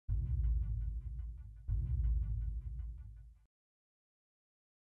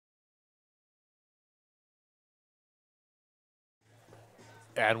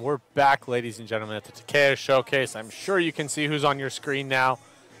And we're back, ladies and gentlemen, at the Takeya Showcase. I'm sure you can see who's on your screen now.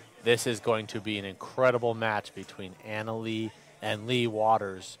 This is going to be an incredible match between Anna Lee and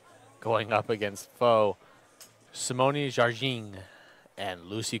L.Waters going up against foe Simone Jardim and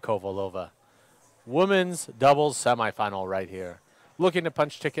Lucy Kovalova. Women's doubles semifinal right here. Looking to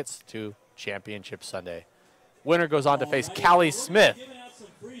punch tickets to Championship Sunday. Winner goes on to face Callie Smith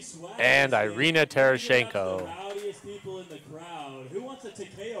and Irina Tereshchenko.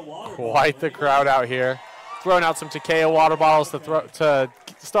 Quite the crowd out here. Throwing out some Takeya water bottles to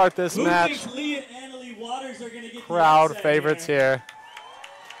start this match. Crowd favorites here.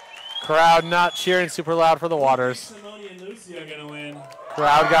 Crowd not cheering super loud for the Waters.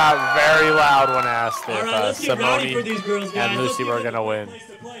 Crowd got very loud when asked if Simone and Lucy were going to win.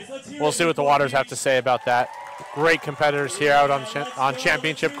 We'll see what the Waters have to say about that. Great competitors here out on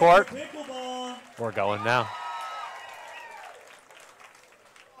championship court. We're going now.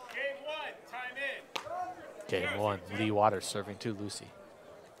 Game one, L.Waters serving to Lucy.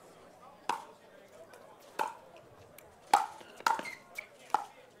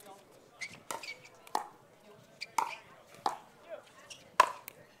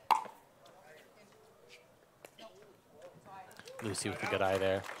 Lucy with a good eye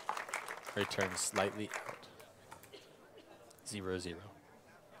there. Returns slightly out. 0-0. 0-0-1.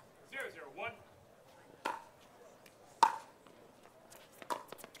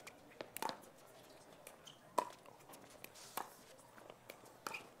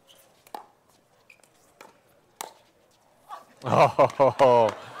 Oh,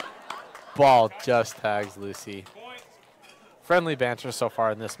 ball just tags Lucy. Friendly banter so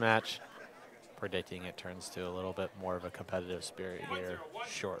far in this match. Predicting it turns to a little bit more of a competitive spirit here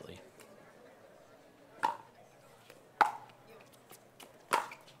shortly.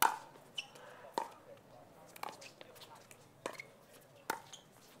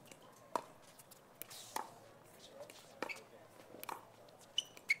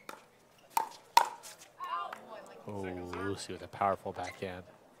 Oh, Lucy with a powerful backhand,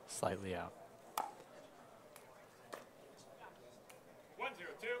 slightly out.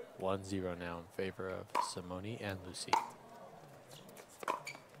 1-0 now in favor of Simone and Lucy.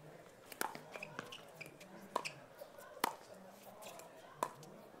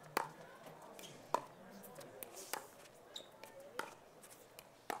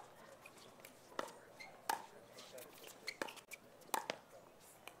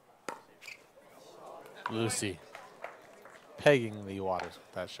 Lucy pegging L.Waters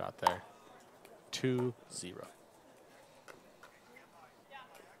with that shot there. 2-0. 2-0-2.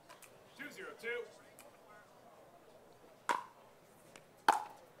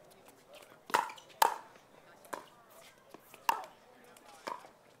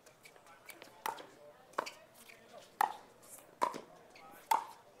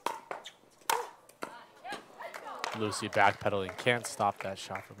 Lucy backpedaling, can't stop that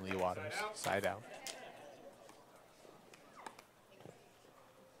shot from L.Waters. Side out.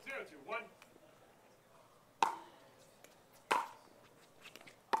 0-2-1.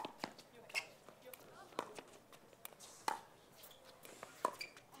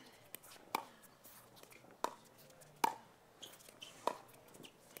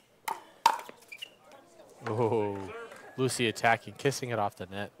 Oh, Lucy attacking, kissing it off the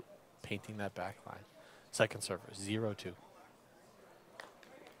net, painting that back line. Second server, 0-2.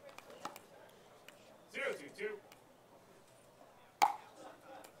 0-2-2.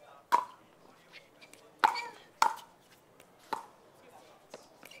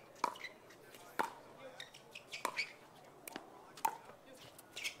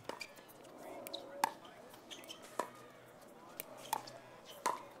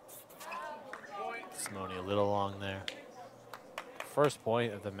 Simone a little long there. First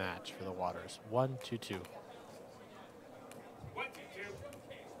point of the match for the Waters, 1-2-2. 1-2-2.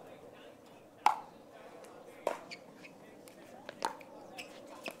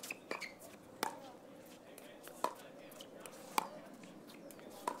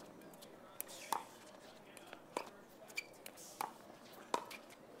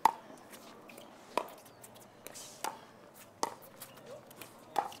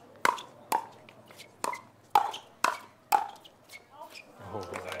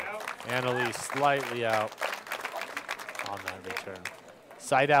 Anna slightly out on that return.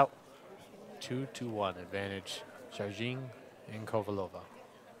 Side out, 2-1 advantage. Jardim and Kovalova.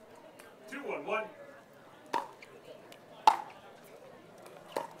 2-1-1.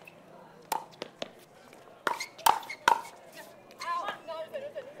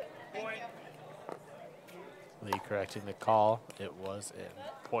 Lee correcting the call. It was in.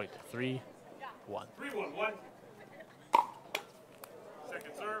 Point 3-1. 3-1-1. Second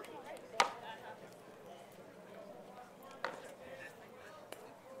serve.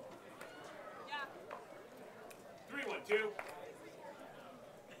 3-1-2.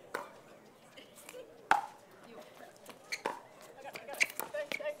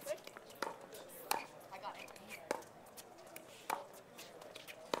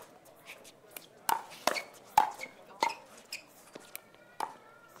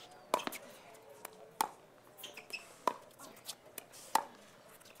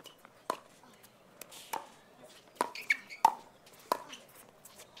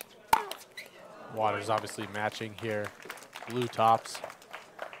 Waters obviously matching here. Blue tops,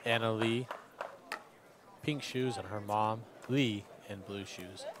 Anna Lee. Pink shoes, and her mom, Lee, in blue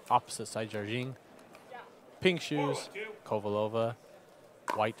shoes. Opposite side, Jardim. Pink shoes, Kovalova.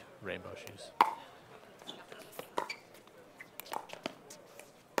 White rainbow shoes.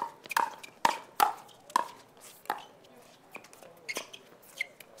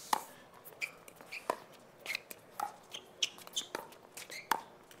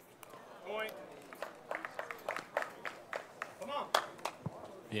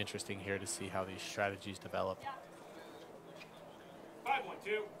 Be interesting here to see how these strategies develop.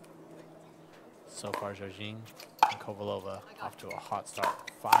 5-1-2. So far, Jardim and Kovalova off to a hot start,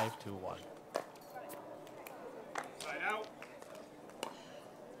 5-1. Side out.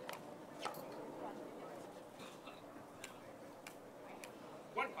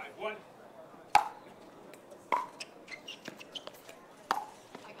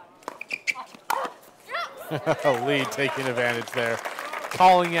 1-5-1. Lee taking advantage there.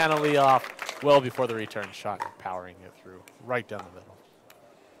 Calling Anna Lee off well before the return shot and powering it through right down the middle.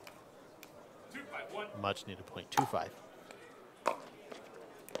 2-5-1. Much needed point, 2-5.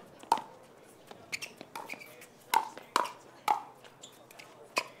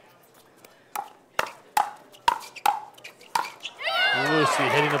 Lucy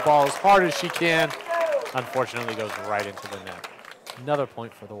hitting the ball as hard as she can. Unfortunately goes right into the net. Another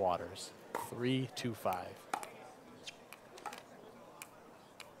point for the Waters, 3-5.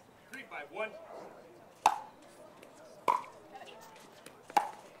 3-5-1.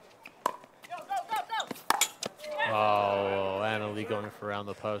 Oh, Anna Lee going for around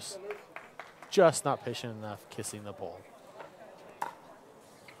the post. Just not patient enough, kissing the pole.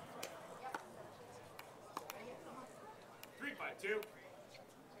 3-5-2.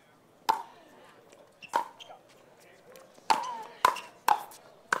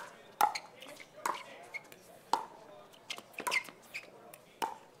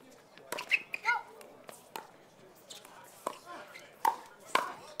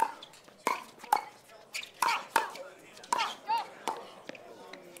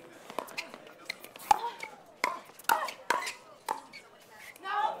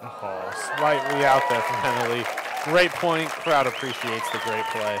 Oh, slightly out there from Anna Lee. Great point. Crowd appreciates the great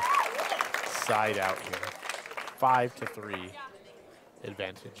play. Side out here. 5-3.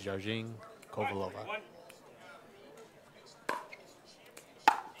 Advantage. Jardim, Kovalova. 5-3-1.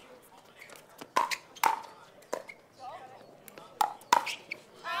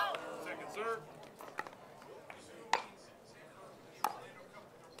 Second serve.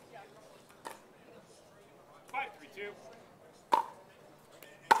 5-3-2.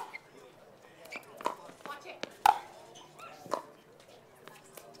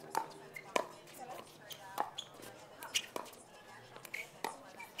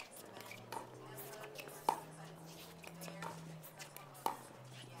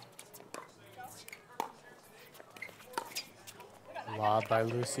 Lob by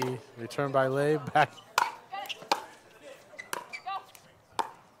Lucy. Return by Lay. Back.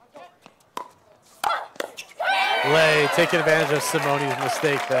 Lay taking advantage of Simone's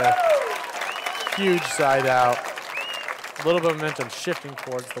mistake there. Huge side out. A little bit of momentum shifting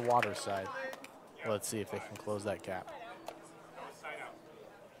towards the Waters side. Let's see if they can close that gap.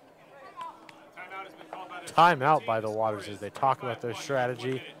 Timeout by the Waters as they talk about their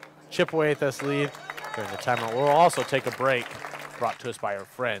strategy. Chip away at this lead during the timeout. We'll also take a break, brought to us by our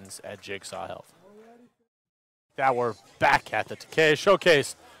friends at Jigsaw Health. That we're back at the Takeya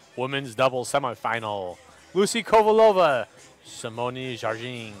Showcase Women's Doubles Semifinal. Lucy Kovalova, Simone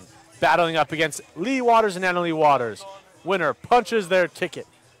Jardim battling up against L.Waters and Anna L.Waters. Winner punches their ticket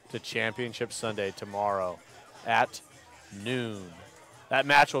to Championship Sunday tomorrow at noon. That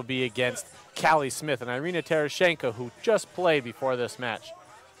match will be against Callie Smith and Irina Terashenko, who just played before this match.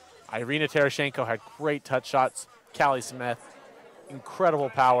 Irina Terashenko had great touch shots. Callie Smith, incredible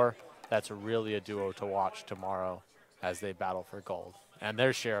power. That's really a duo to watch tomorrow as they battle for gold and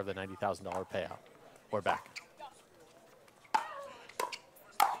their share of the $90,000 payout. We're back.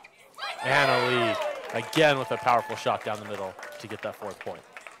 Anna Lee again with a powerful shot down the middle to get that 4th point.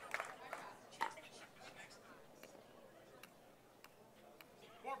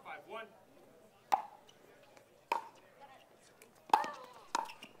 1.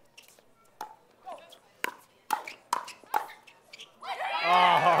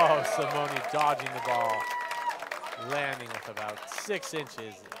 Oh, Simone dodging the ball, landing with about 6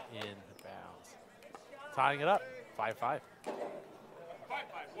 inches in bounds. Tying it up, 5-5. 5-5-1.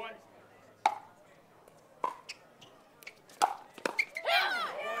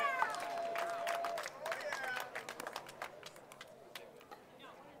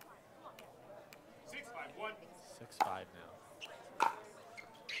 6-5-1. 6-5 now.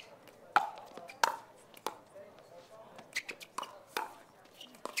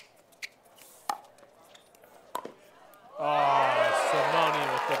 Oh, Simone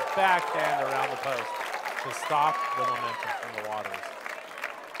with the backhand around the post to stop the momentum from the Waters.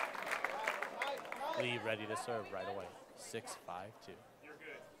 Lee ready to serve right away. 6-5-2. You're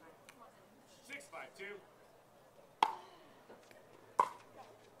good. 6-5-2.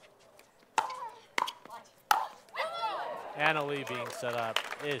 Anna Lee being set up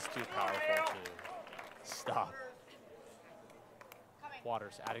is too powerful to stop.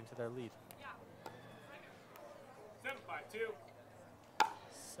 Waters adding to their lead. 7-5-2.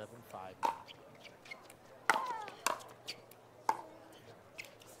 7-5.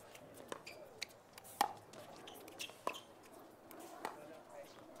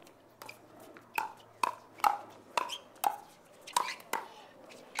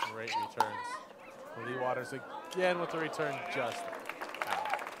 Great returns. Lee Waters again with the return just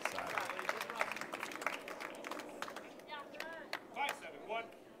outside. 5-7-1.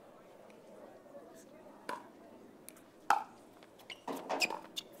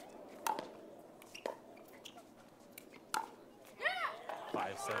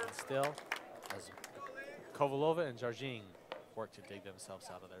 5-7 still as Kovalova and Jardim work to dig themselves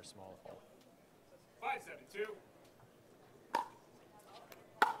out of their small hole. 5-7-2.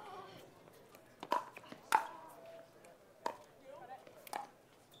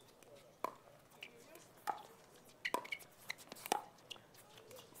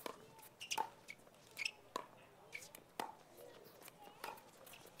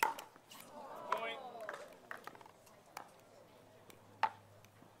 Point.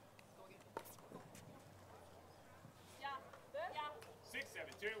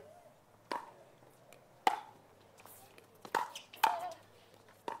 6-7-2.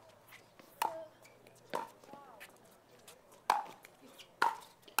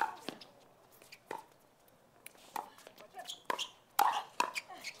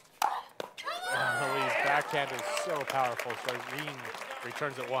 Lee's backhand is so powerful. Jardim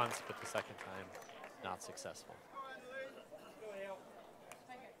returns it once, but the second time not successful.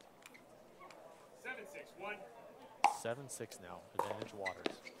 7-6-1. 7-6 now, advantage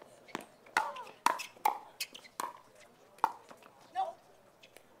Waters.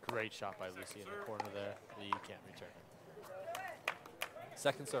 Great shot by Lucy in the corner there. Lee can't return it.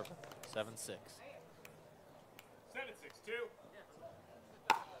 Second serve, 7-6. 7-6-2.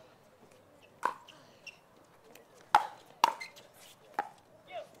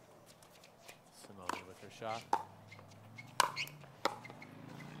 Simone with her shot.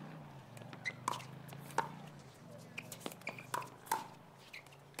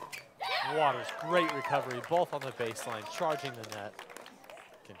 Waters, great recovery, both on the baseline, charging the net,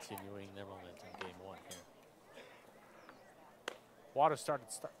 continuing their momentum, game 1 here. Waters started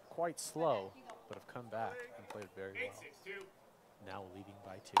quite slow, but have come back and played very well. 8-6-2. Now leading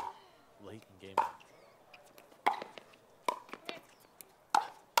by 2, late in game 1.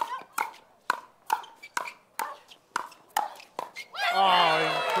 Oh,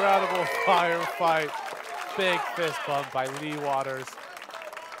 incredible firefight. Big fist bump by Lee Waters.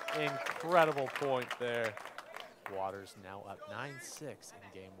 Incredible point there. Waters now up 9-6 in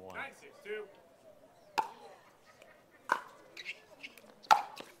game 1. 9-6-2.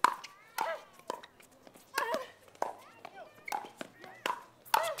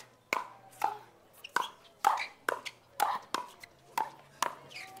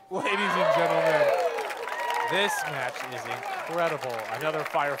 Ladies and gentlemen, this match is incredible. Another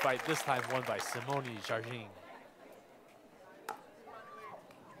firefight, this time won by Simone Jardim.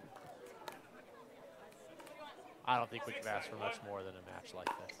 I don't think we can ask for much more than a match like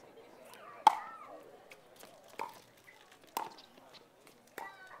this.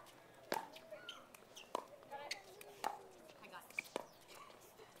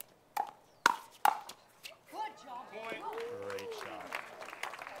 Point. Great shot.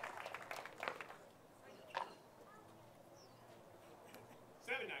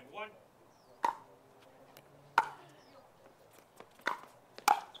 7-9-1. 7-9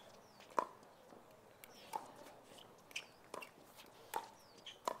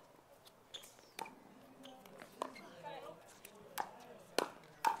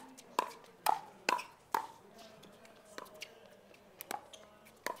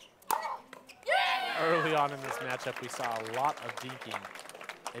 on in this matchup, we saw a lot of dinking.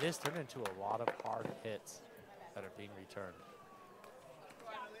 It has turned into a lot of hard hits that are being returned.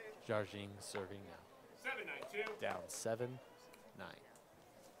 Jardim serving now. 7-9-2. Down 7-9.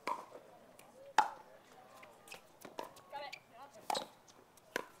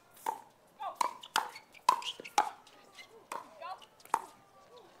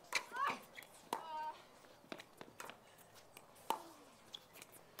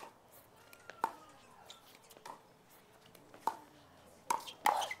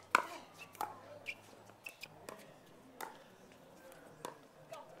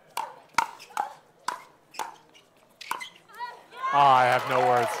 Oh, I have no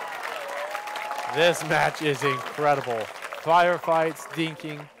words. This match is incredible. Firefights,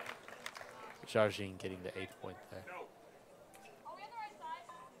 dinking. Jardim getting the 8-point there. No. Are we on the right side?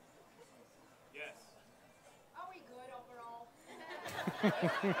 Yes. Are we good overall?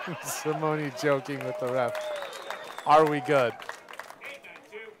 Simone joking with the ref. Are we good? 8-9-2.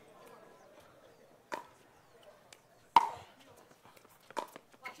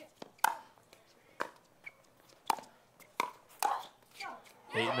 Watch it.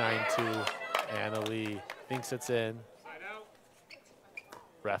 8-9-2. Anna Lee thinks it's in. Side out.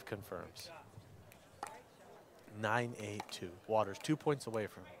 Ref confirms. 9-8-2. Waters 2 points away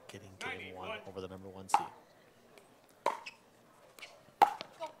from getting game 1 over the number 1 seed.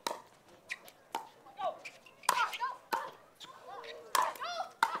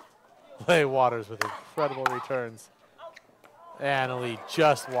 A.Waters with incredible returns. Anna Lee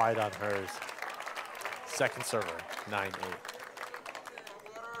just wide on hers. Second server, 9-8.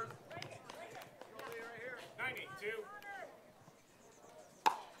 9-8-2.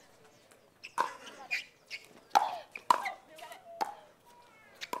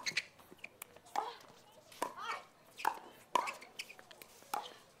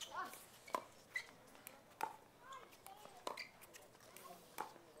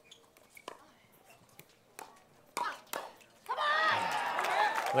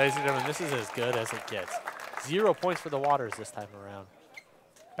 Ladies and gentlemen, this is as good as it gets. 0 points for the Waters this time around.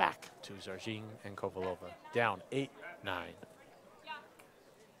 Back to Jardim and Kovalova. Down 8-9. 8-9-1.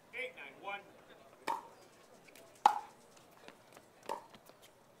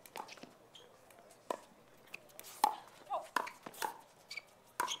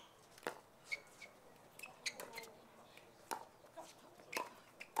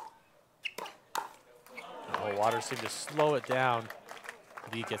 Oh, Waters seem to slow it down.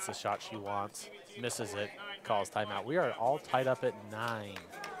 Lee gets the shot she wants, misses it, calls timeout. We are all tied up at 9.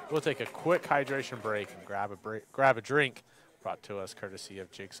 We'll take a quick hydration break and grab a drink, brought to us courtesy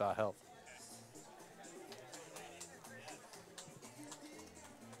of Jigsaw Health.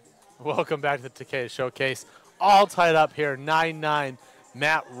 Welcome back to the Takeya Showcase. All tied up here, 9-9.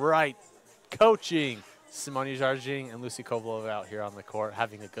 Matt Wright coaching Simone Jardim and Lucy Kovalova out here on the court,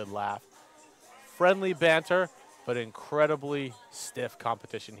 having a good laugh. Friendly banter, but incredibly stiff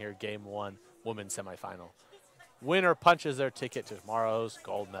competition here, game 1, women's semifinal. Winner punches their ticket to tomorrow's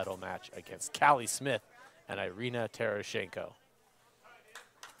gold medal match against Callie Smith and Irina Terashenko.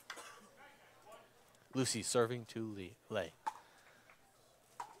 Lucy serving to Lay.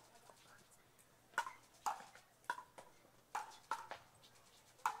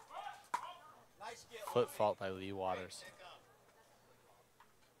 Foot fault by A.Waters.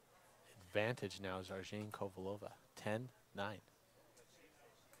 Advantage now is Jardim Kovalova, 10-9.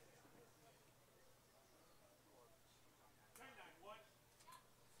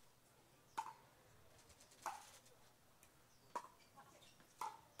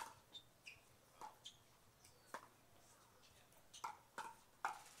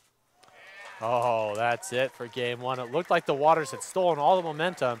 Oh, that's it for game 1. It looked like the Waters had stolen all the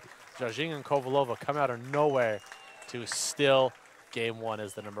momentum. Jardim and Kovalova come out of nowhere to steal game 1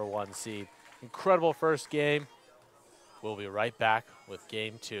 as the number 1 seed. Incredible first game. We'll be right back with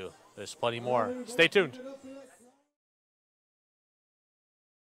game 2. There's plenty more. Stay tuned.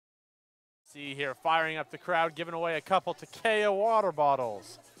 See here, firing up the crowd, giving away a couple Takeya water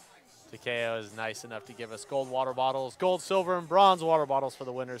bottles. Takeya is nice enough to give us gold water bottles, gold, silver, and bronze water bottles for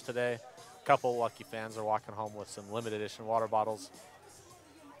the winners today. A couple lucky fans are walking home with some limited edition water bottles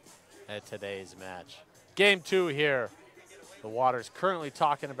at today's match. Game 2 here. The Waters currently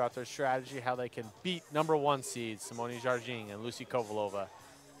talking about their strategy, how they can beat number 1 seeds, Simone Jardim and Lucy Kovalova.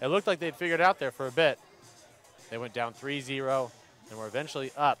 It looked like they'd figured it out there for a bit. They went down 3-0 and were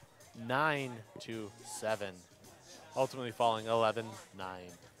eventually up 9-7, ultimately falling 11-9.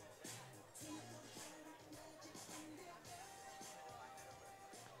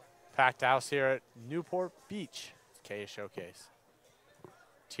 Packed house here at Newport Beach, Takeya Showcase.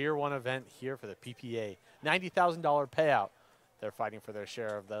 Tier 1 event here for the PPA $90,000 payout. They're fighting for their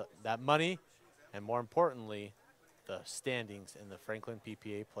share of that money, and more importantly, the standings in the Franklin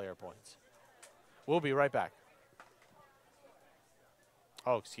PPA player points. We'll be right back.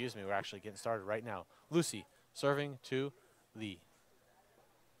 Oh, excuse me, we're actually getting started right now. Lucy serving to Lee.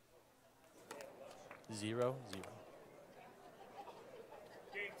 0-0.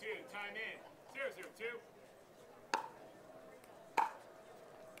 Game 2, time in. 0-0-2.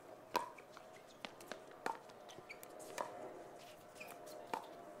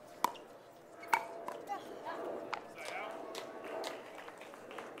 Side out.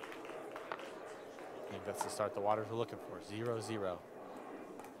 I think that's the start the Waters were looking for. 0-0.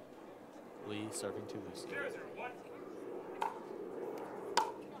 Lee serving to Lucy. 0-0-1.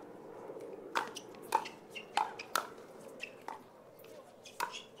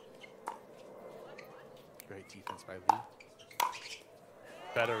 Great defense by Lee.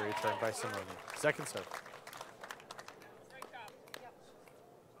 Better return by Simone. Second serve.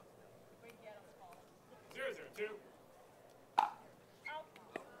 0-0-2.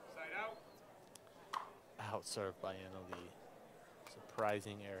 Side out. Out served by Anna Lee.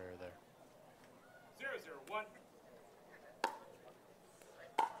 Surprising error there. 0-0-1.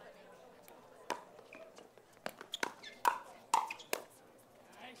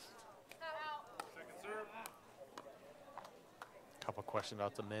 Second serve. Couple questions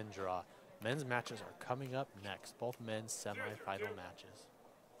about the men draw. Men's matches are coming up next. Both men's semifinal matches.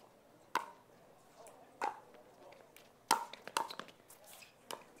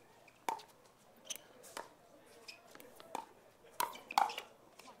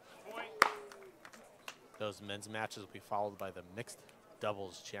 Point. Those men's matches will be followed by the mixed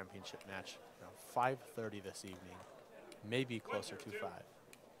doubles championship match around 5:30 this evening. Maybe closer to 5.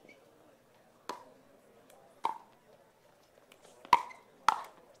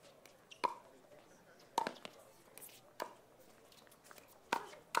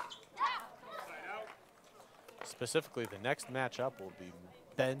 Side out. Specifically, the next matchup will be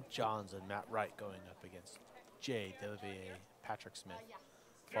Ben Johns and Matt Wright going up against Jay Delavier, Patrick Smith,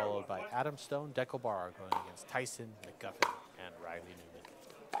 followed by Adam Stone, Deco Barr going against Tyson, McGuffin, and Riley Newman.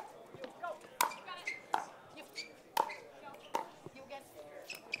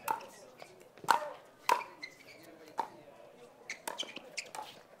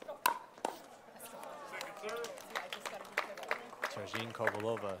 Second serve. Jardim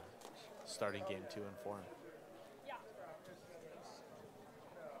Kovalova starting game 2 in form.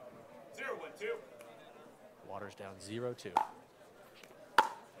 0-1-2. Waters down 0-2.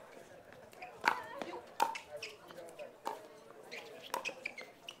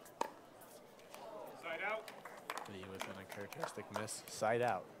 Side out. Lee with an uncharacteristic miss. Side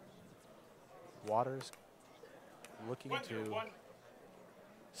out. Waters looking to 1-0-1.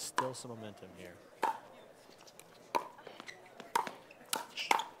 still some momentum here.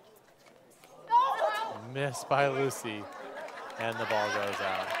 Miss by Lucy, and the ball goes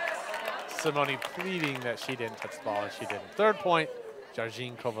out. Simone pleading that she didn't touch the ball, and she didn't. Third point,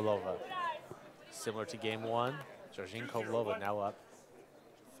 Jardim Kovalova. Similar to game 1, Jardim Kovalova now up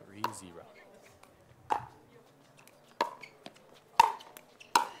 3-0.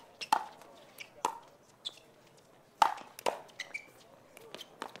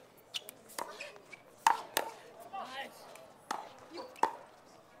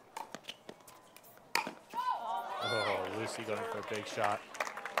 Oh, Lucy going for a big shot.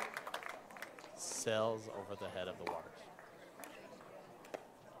 Sails over the head of the Waters.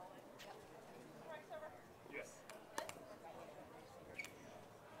 Yes.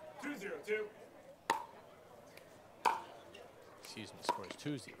 2-0-2. Excuse me, score is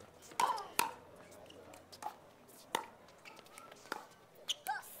 2-0.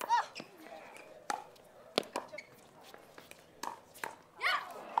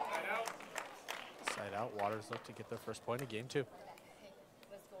 Side out. Side out, Waters look to get their first point of game 2.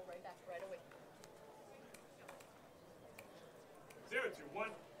 Let's go right back right away. 0-2-1.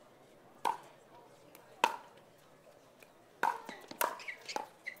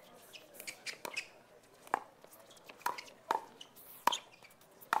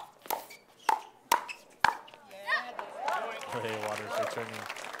 Hey, Waters returning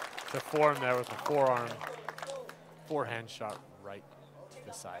to form there with a forearm, forehand shot right to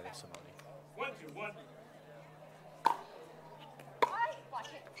the side of Simone. 1-2-1. Watch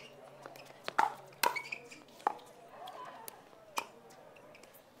it.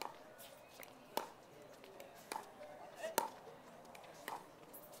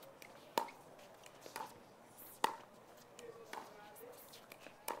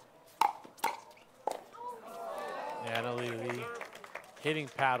 Anna Lee hitting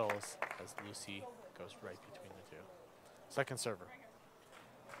paddles as Lucy goes just right between the two. Second server.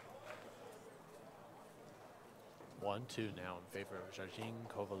 1-2 now in favor of Jardim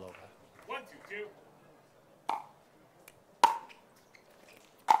Kovalova. 1-2-2.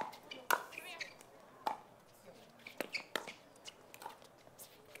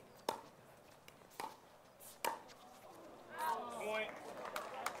 Point.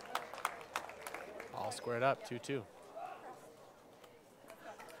 All squared up, 2-2.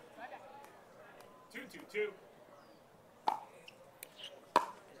 2-2-2.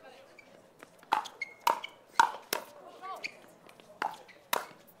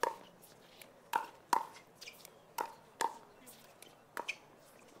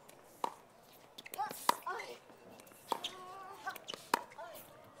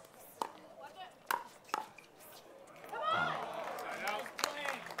 Side out.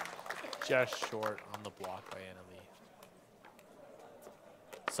 Just short on the block by Annalie.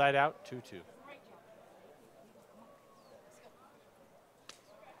 Side out, 2-2.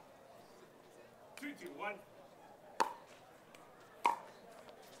 2-2-1.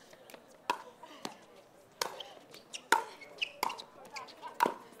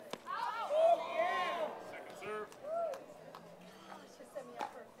 Second serve. Just set me up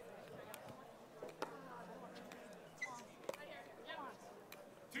for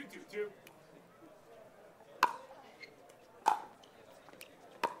 2-2-2.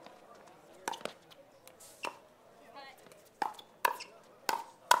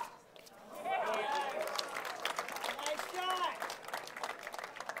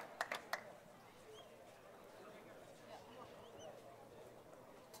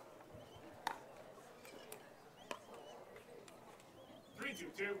 Three,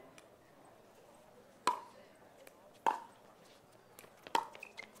 two, two.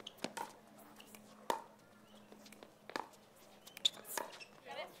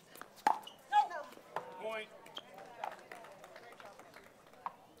 Point.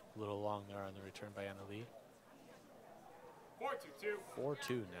 A little long there on the return by Annalie. 4-2-2.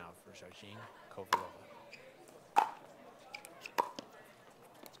 4-2 now for Jardim Kovalova.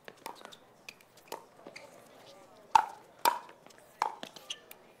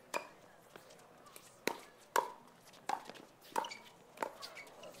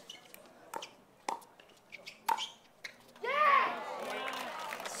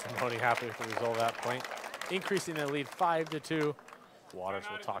 Simone happy with the result of that point, increasing the lead 5-2. Waters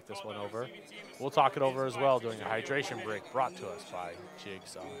will talk this one over. We'll talk it over as well during a hydration break brought to us by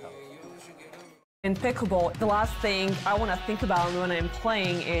Jigsaw Health. In pickleball, the last thing I want to think about when I'm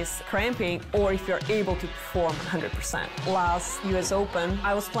playing is cramping or if you're able to perform 100%. Last US Open,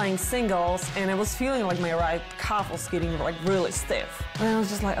 I was playing singles and I was feeling like my right calf was getting like really stiff. And I was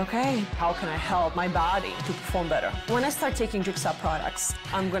just like, okay, how can I help my body to perform better? When I start taking Jigsaw products,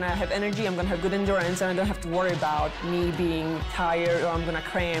 I'm going to have energy, I'm going to have good endurance, and I don't have to worry about me being tired or I'm going to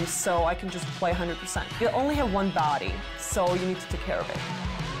cramp, so I can just play 100%. You only have one body, so you need to take care of it.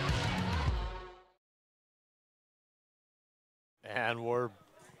 And we're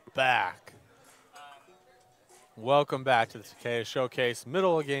back. Welcome back to the Takeya Showcase.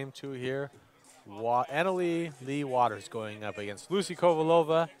 Middle of game 2 here. Annalie L.Waters going up against Lucy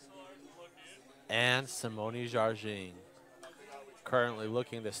Kovalova and Simone Jardim. Currently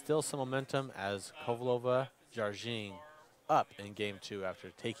looking to still some momentum as Kovalova Jardim up in game 2 after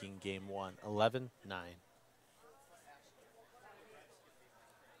taking game 1, 11-9.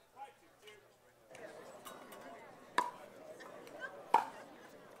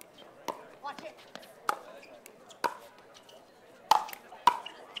 watch it.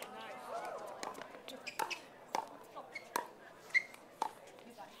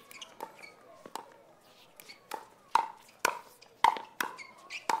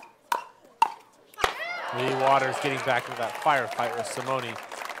 L.Waters getting back into that firefight with Simone,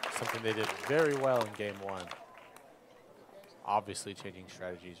 something they did very well in game 1. Obviously changing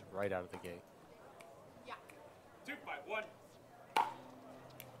strategies right out of the gate. 2-5-1.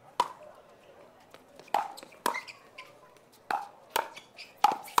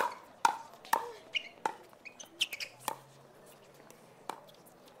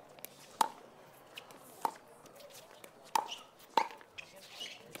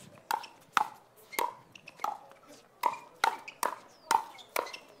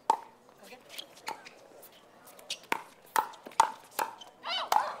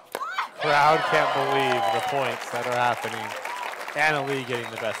 Crowd can't believe the points that are happening. Annalie getting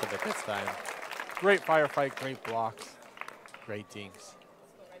the best of it this time. Great firefight, great blocks, great dinks.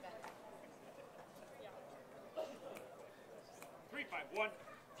 3-5-1.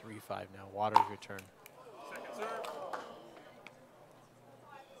 3-5 now. Waters return. Second serve.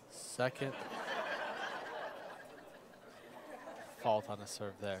 Second fault on the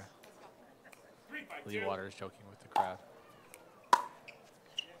serve there. 3-5-2. Lee Waters joking with the crowd.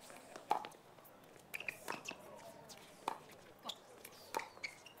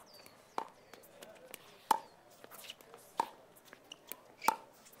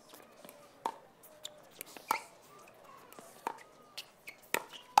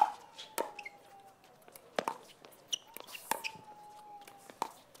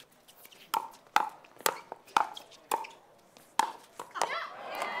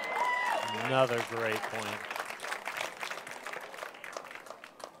 Another great point.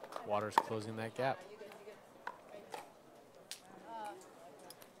 Waters closing that gap.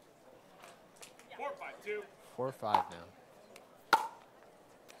 4-5-2. 4-5 now.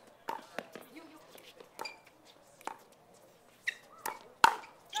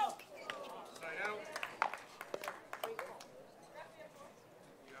 Side out.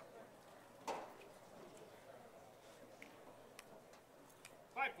 Yep.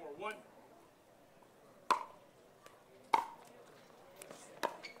 5-4-1.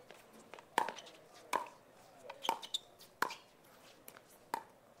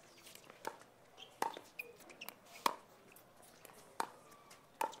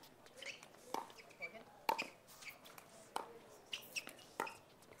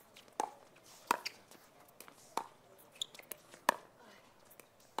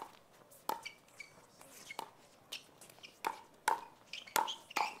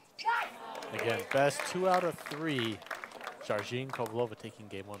 Again, best 2 out of 3. Jardim, Kovalova taking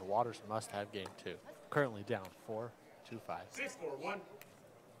game 1. Waters must have game 2. Currently down 4-5. 6-4-1.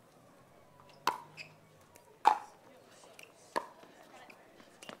 Oh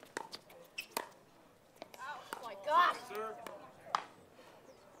my God. Serve.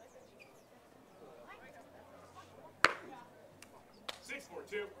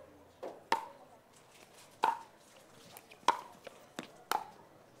 6-4-2.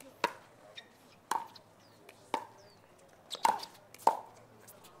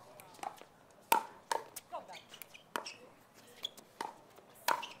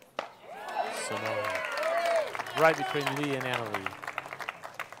 Simone. Right between Lee and Annalie.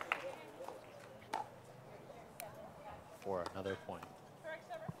 For another point.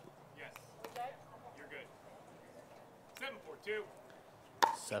 Yes. You're good. 7-4-2.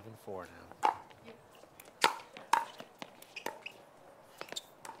 7-4 now.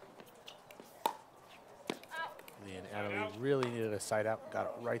 Lee and Annalie really needed a side out. Got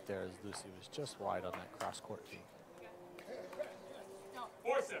it right there as Lucy was just wide on that cross court feed.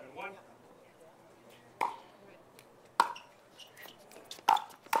 4-7-1.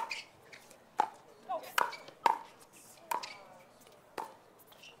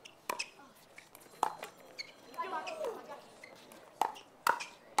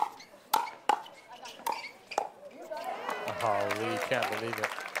 Oh, Lee can't believe it.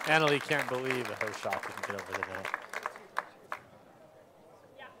 Annalie can't believe that her shot didn't get over the net.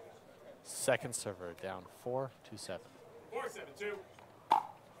 Second server down 4-7. 4-7-2.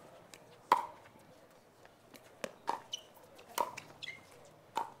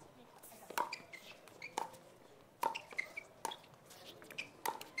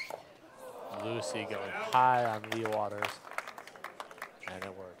 Lucy going high on A.Waters. And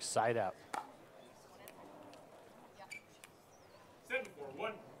it works. Side out.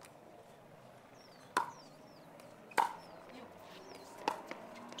 7-4-1.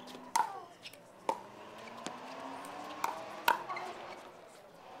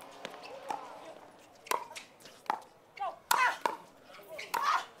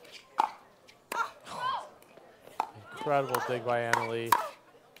 Incredible dig by Annalie.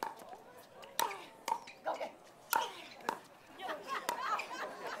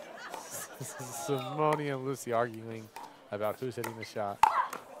 Simone and Lucy arguing about who's hitting the shot.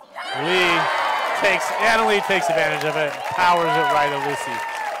 Annalie takes advantage of it, powers it right at Lucy.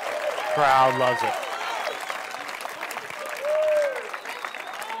 Crowd loves it.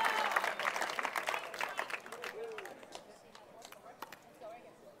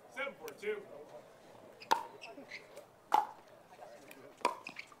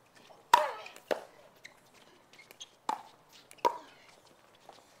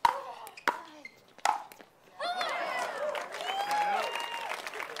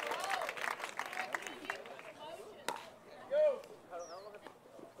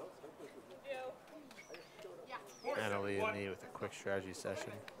 Annalie and me with a quick strategy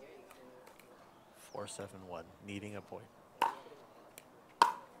session. 4-7-1, needing a point.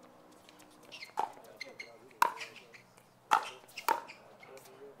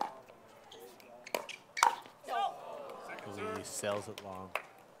 Lee sails it long.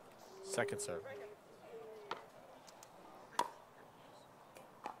 Second serve.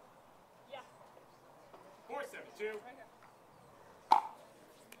 2.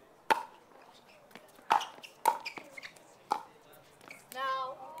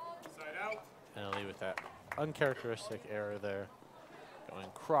 Now. Side out. Annalie with that uncharacteristic error there. Going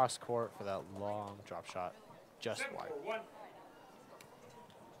cross court for that long drop shot. Just 7 wide. 4 1.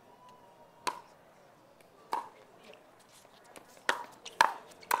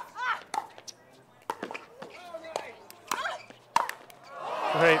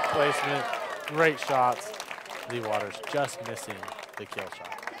 Great placement, great shots. L.Waters just missing the kill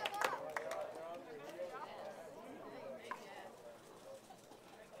shot.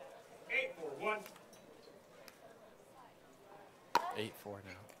 8 4 1. 8-4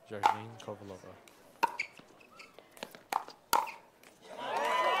 now. Jardim, Kovalova.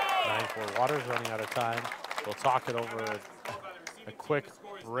 9-4. Waters running out of time. We'll talk it over a quick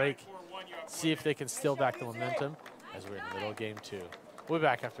break. See if they can steal back the momentum as we're in the middle of game 2. We'll be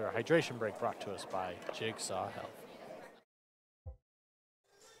back after a hydration break brought to us by Jigsaw Health.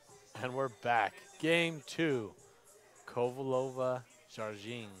 And we're back. Game 2. Kovalova,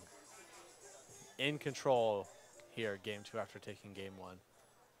 Jardim in control here, game 2 after taking game 1.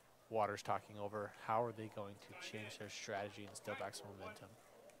 Waters talking over how are they going to change their strategy and steal back some momentum.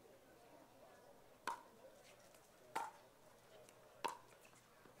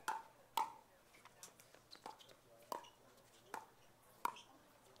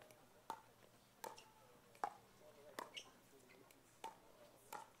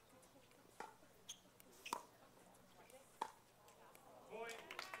 Point.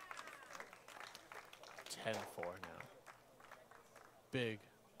 10-4 now. Big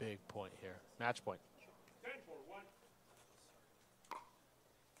point here. Match point. 10 4 1.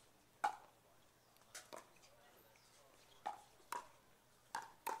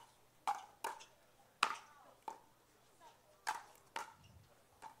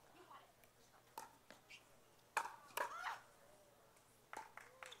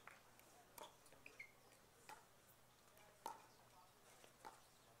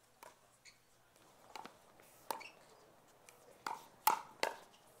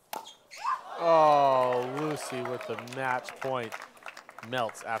 Oh, Lucy with the match point.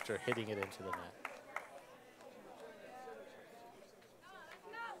 Melts after hitting it into the net.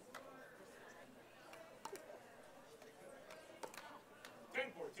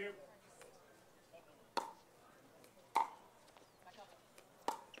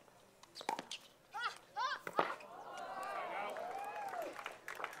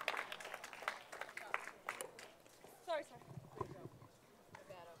 Sorry, sir.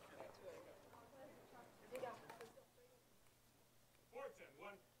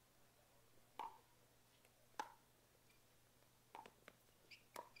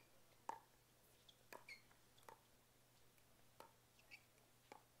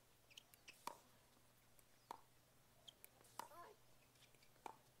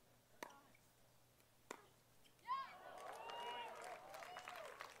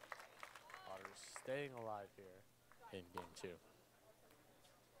 Waters staying alive here in game 2.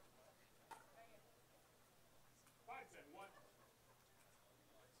 5 7 1.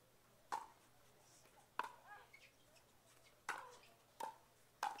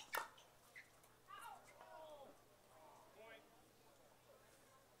 Point.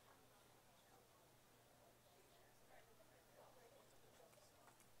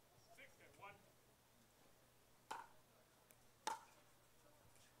 6 1.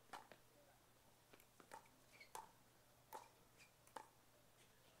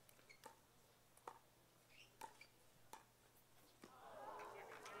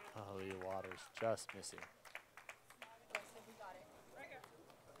 L.Waters just missing.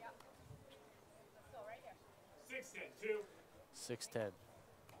 6 10 2. 6-10.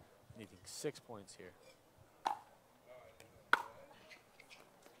 Needing 6 points here.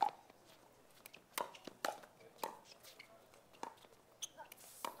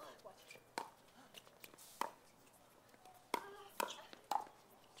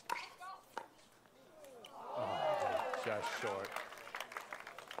 Oh, just short.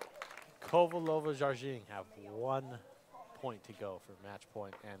 Kovalova, Jardim have 1 point to go for match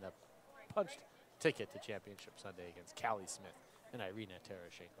point and a punched ticket to Championship Sunday against Callie Smith and Irina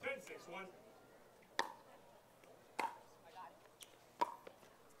Tereshchenko. 10 6 1.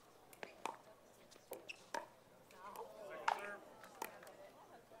 Second serve.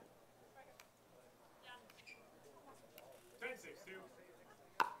 10 6 2.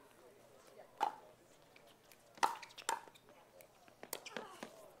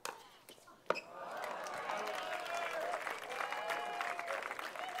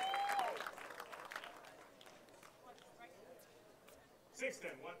 6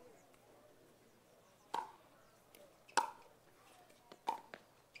 10 1.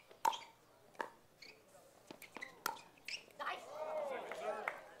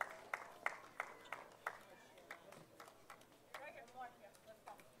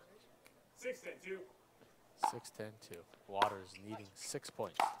 6-10-2. 6-10-2. Waters needing 6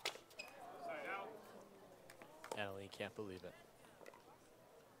 points. Side out. Annalie can't believe it.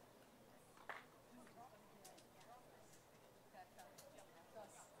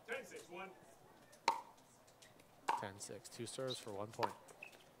 10-6-1. 10-6. 2 serves for 1 point.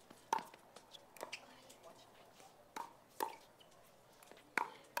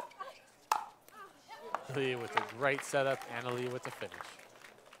 Lee with a great setup. Annalie with the finish.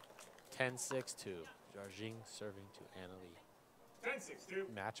 10-6-2. Jardim serving to Annalie.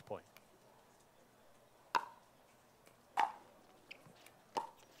 10-6-2. Match point.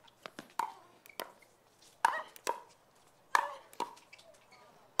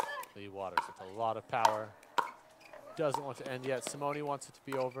 L.Waters with a lot of power. Doesn't want to end yet. Simone wants it to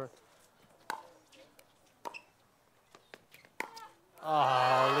be over.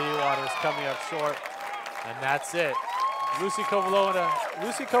 Oh, L.Waters coming up short. And that's it. Lucy Kovalova,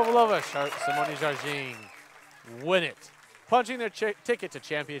 Simone Jardim win it. Punching their ticket to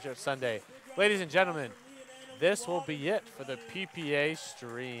Championship Sunday. Ladies and gentlemen, this will be it for the PPA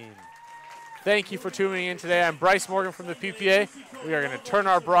stream. Thank you for tuning in today. I'm Bryce Morgan from the PPA. We are going to turn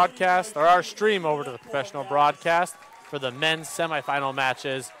our broadcast, or our stream, over to the professional broadcast for the men's semifinal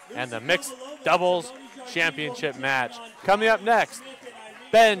matches and the mixed doubles championship match. Coming up next,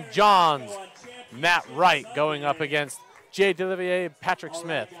 Ben Johns, Matt Wright going up against Jay Delivier, Patrick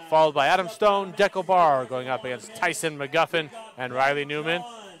Smith, followed by Adam Stone, Deckel Barr going up against Tyson McGuffin and Riley Newman.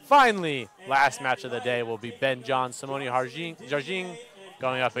 Finally, last match of the day will be Ben Johns, Simone Jardim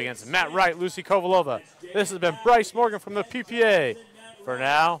going up against Matt Wright, Lucy Kovalova. This has been Bryce Morgan from the PPA. For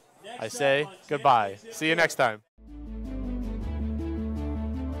now, I say goodbye. See you next time.